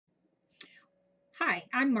Hi,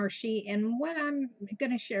 I'm Marshie, and what I'm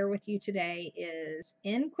going to share with you today is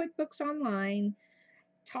in QuickBooks Online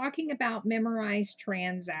talking about memorized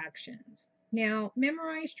transactions. Now,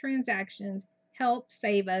 memorized transactions help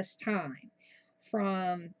save us time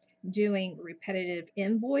from doing repetitive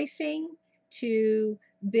invoicing to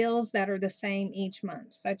bills that are the same each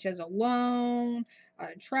month, such as a loan, a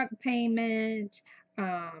truck payment,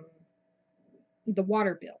 um, the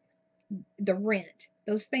water bill, the rent,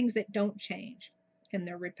 those things that don't change and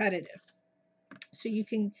they're repetitive. So you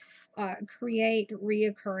can create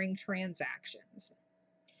reoccurring transactions.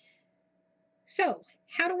 So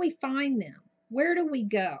how do we find them? Where do we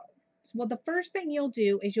go? Well, the first thing you'll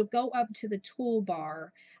do is you'll go up to the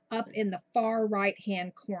toolbar up in the far right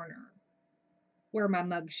hand corner where my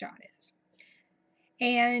mugshot is.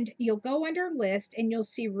 And you'll go under list and you'll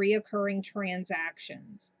see reoccurring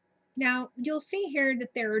transactions. Now you'll see here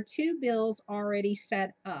that there are two bills already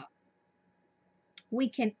set up. We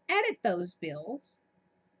can edit those bills,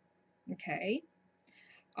 okay?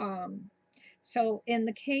 So in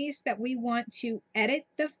the case that we want to edit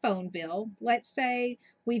the phone bill, let's say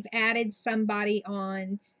we've added somebody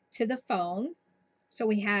on to the phone. So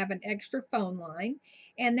we have an extra phone line,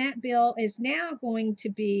 and that bill is now going to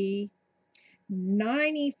be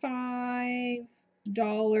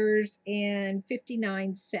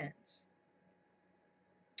 $95.59.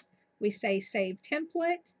 We say save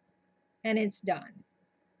template, and it's done.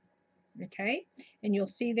 Okay, and you'll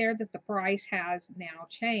see there that the price has now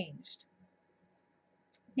changed.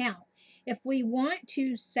 Now, if we want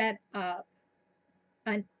to set up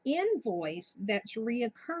an invoice that's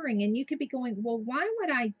reoccurring, and you could be going, well, why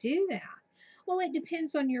would I do that? Well, it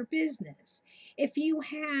depends on your business. If you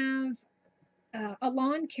have a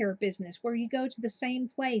lawn care business where you go to the same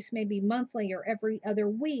place maybe monthly or every other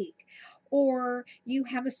week, or you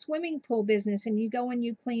have a swimming pool business and you go and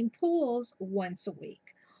you clean pools once a week,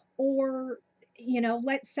 or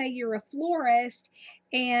let's say you're a florist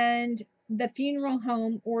and the funeral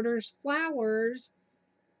home orders flowers,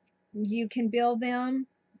 you can bill them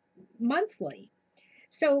monthly.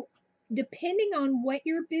 So depending on what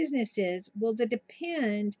your business is will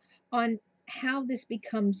depend on how this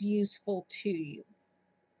becomes useful to you.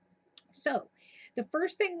 So the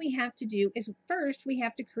first thing we have to do is first we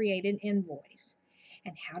have to create an invoice.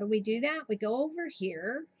 And how do we do that? We go over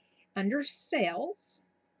here under sales,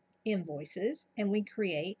 invoices, and we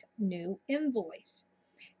create new invoice.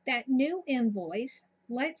 That new invoice,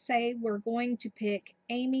 let's say we're going to pick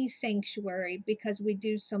Amy's Sanctuary because we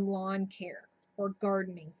do some lawn care or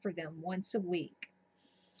gardening for them once a week.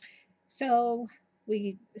 So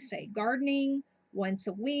we say gardening once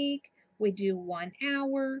a week, we do 1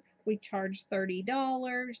 hour, we charge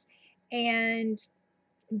 $30. And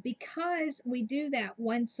because we do that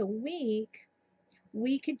once a week,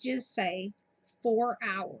 we could just say 4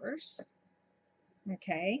 hours,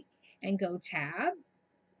 okay, and go tab.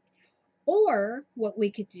 Or what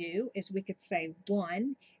we could do is we could say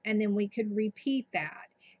 1, and then we could repeat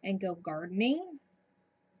that and go gardening,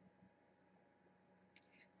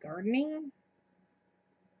 gardening,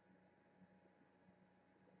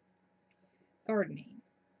 gardening.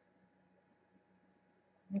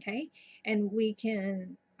 Okay, and we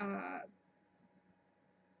can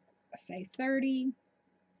say 30,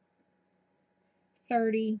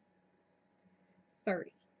 30,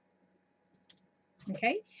 30.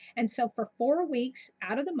 Okay, and so for 4 weeks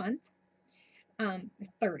out of the month,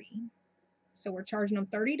 30. So we're charging them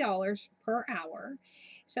 $30 per hour.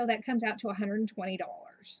 So that comes out to $120.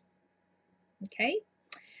 Okay,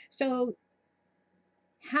 so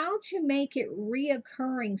how to make it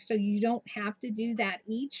reoccurring so you don't have to do that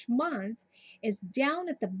each month is down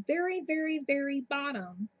at the very, very, very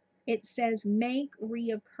bottom. It says make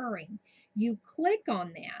reoccurring. You click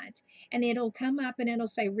on that and it'll come up and it'll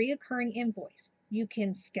say reoccurring invoice. You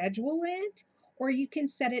can schedule it or you can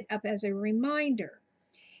set it up as a reminder.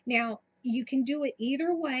 Now, you can do it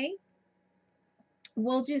either way.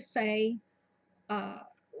 We'll just say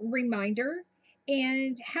reminder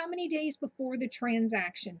and how many days before the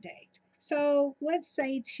transaction date. So let's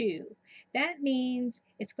say 2. That means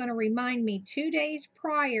it's going to remind me 2 days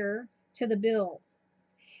prior to the bill.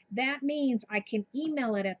 That means I can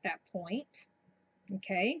email it at that point.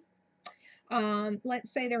 Okay. Let's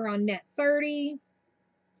say they're on net 30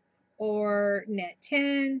 or net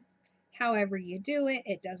 10. However you do it,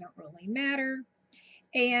 it doesn't really matter.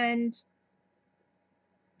 And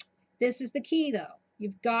this is the key though.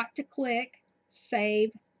 You've got to click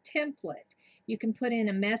Save Template. You can put in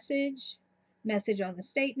a message on the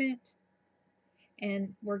statement,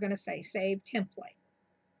 and we're going to say Save Template.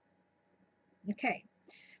 Okay,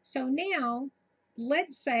 so now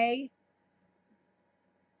let's say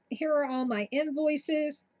here are all my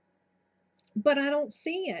invoices, but I don't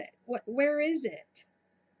see it. Where is it?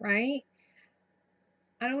 Right?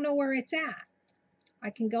 I don't know where it's at.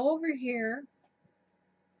 I can go over here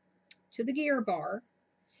to the gear bar,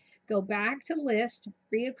 go back to list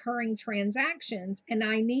reoccurring transactions, and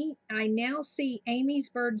I now see Amy's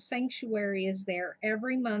Bird Sanctuary is there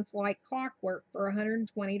every month like clockwork for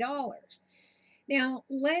 $120. Now,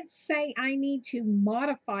 let's say I need to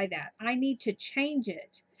modify that. I need to change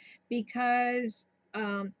it because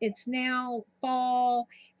it's now fall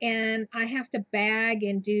and I have to bag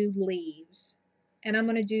and do leaves. And I'm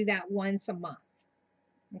going to do that once a month.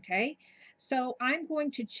 Okay, so I'm going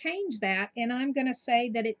to change that and I'm going to say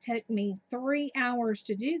that it took me 3 hours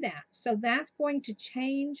to do that. So that's going to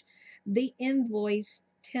change the invoice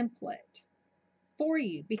template for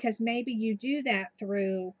you because maybe you do that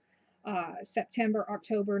through September,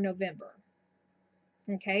 October, November.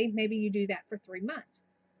 Okay, maybe you do that for 3 months.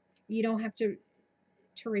 You don't have to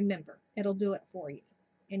remember. It'll do it for you.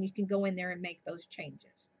 And you can go in there and make those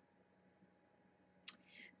changes.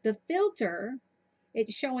 The filter,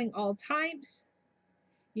 it's showing all types.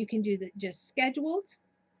 You can do the just scheduled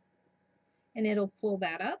and it'll pull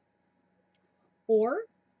that up, or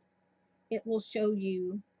it will show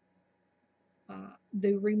you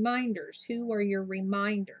the reminders. Who are your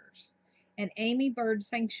reminders? And Amy Bird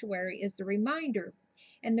Sanctuary is the reminder.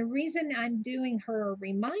 And the reason I'm doing her a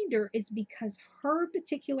reminder is because her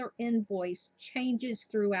particular invoice changes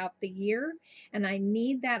throughout the year, and I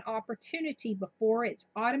need that opportunity before it's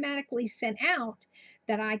automatically sent out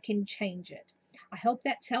that I can change it. I hope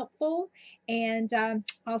that's helpful, and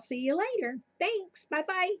I'll see you later. Thanks.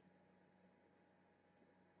 Bye-bye.